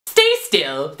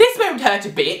still. This won't hurt a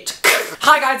bit.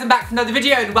 Hi guys, I'm back for another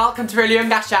video and welcome to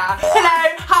RolyUnGashaa.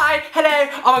 Hello, hi, hello.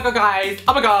 Oh my god guys,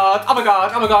 oh my god, oh my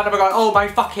god, oh my god, oh my god, oh my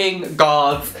fucking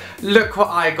god. Look what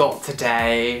I got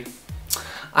today.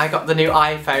 I got the new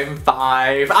iPhone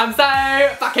 5. I'm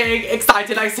so fucking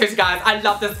excited. Like seriously guys, I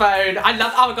love this phone. Oh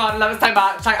my god, I love it so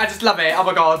much. Like I just love it, oh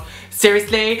my god.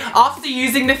 Seriously, after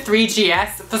using the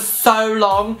 3GS for so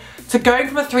long, to going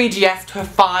from a 3GS to a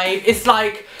 5, it's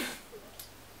like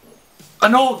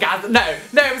an orgasm. No,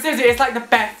 seriously, it's like the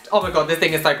best. Oh my god, this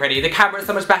thing is so pretty. The camera is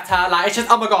so much better. Like, it's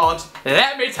just, oh my god.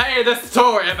 Let me tell you the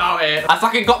story about it. I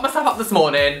fucking got myself up this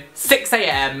morning, 6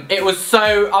 AM. It was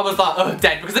so, I was like, oh,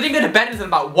 dead. Because I didn't go to bed until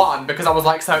about 1 because I was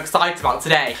like so excited about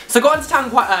today. So I got into town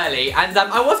quite early and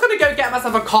I was gonna go get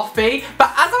myself a coffee.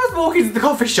 But as I was walking to the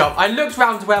coffee shop, I looked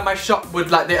around to where my shop would,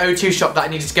 like the O2 shop that I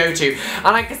needed to go to. And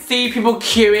I could see people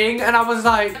queuing and I was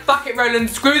like, fuck it,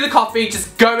 Roland, screw the coffee,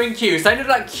 just go in queue. So I ended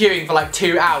up like queuing for like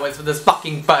 2 hours for this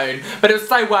fucking phone, but it was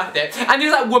so worth it. And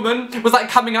this like woman was like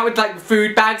coming out with like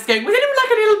food bags going, would anyone like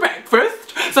a little breakfast?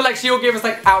 So like she'll give us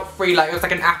like out free, like it was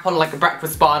like an apple, like a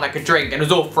breakfast bar and like a drink, and it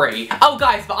was all free. Oh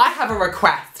guys, but I have a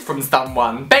request from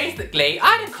someone. Basically,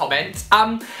 I had a comment,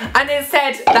 and it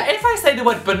said that if I say the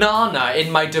word banana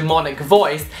in my demonic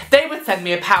voice, they would send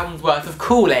me £1 worth of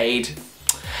Kool-Aid.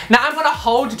 Now I'm gonna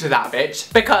hold you to that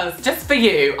bitch, because just for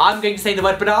you, I'm going to say the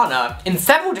word banana in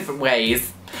several different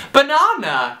ways.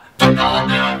 Banana.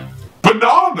 Banana.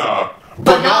 Banana.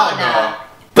 Banana.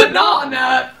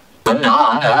 Banana.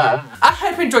 Banana. I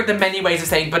hope you enjoyed the many ways of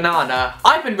saying banana.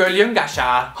 I've been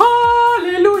RolyUnGashaa.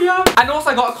 Hallelujah. And also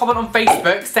I got a comment on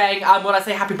Facebook saying, will I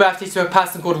say happy birthday to a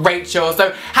person called Rachel.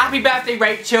 So happy birthday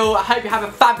Rachel. I hope you have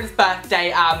a fabulous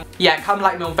birthday. Yeah, come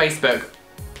like me on Facebook.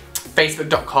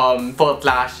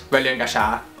 Facebook.com/RolyUnGashaa.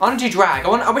 I wanna do drag.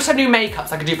 I wish I knew makeup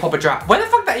so I could do proper drag. Where the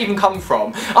fuck did that even come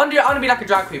from? I wanna be like a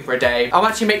drag queen for a day. I'll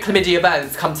actually make chlamydia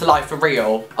burns come to life for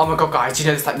real. Oh my god guys, you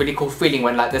know this like really cool feeling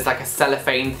when like there's like a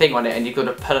cellophane thing on it and you've got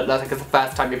to pull it, like it's the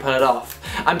first time you pull it off.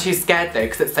 I'm too scared though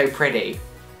because it's so pretty.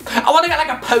 I want to get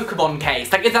like a Pokemon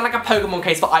case. Like, is there like a Pokemon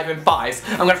case for iPhone 5s?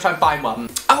 I'm going to try and find one.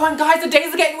 Oh, and guys, the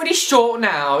days are getting really short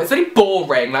now. It's really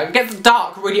boring. Like, it gets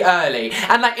dark really early.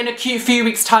 And like, in a few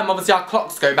weeks' time, obviously, our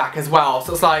clocks go back as well.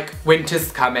 So it's like,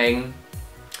 winter's coming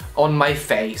on my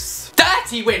face.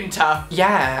 Dirty winter!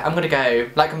 Yeah, I'm going to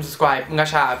go. Like, and subscribe.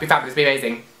 UnGashaa. Be fabulous. Be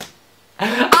amazing.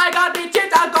 I got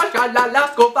bitches. I got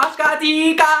let's go.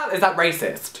 Is that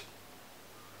racist?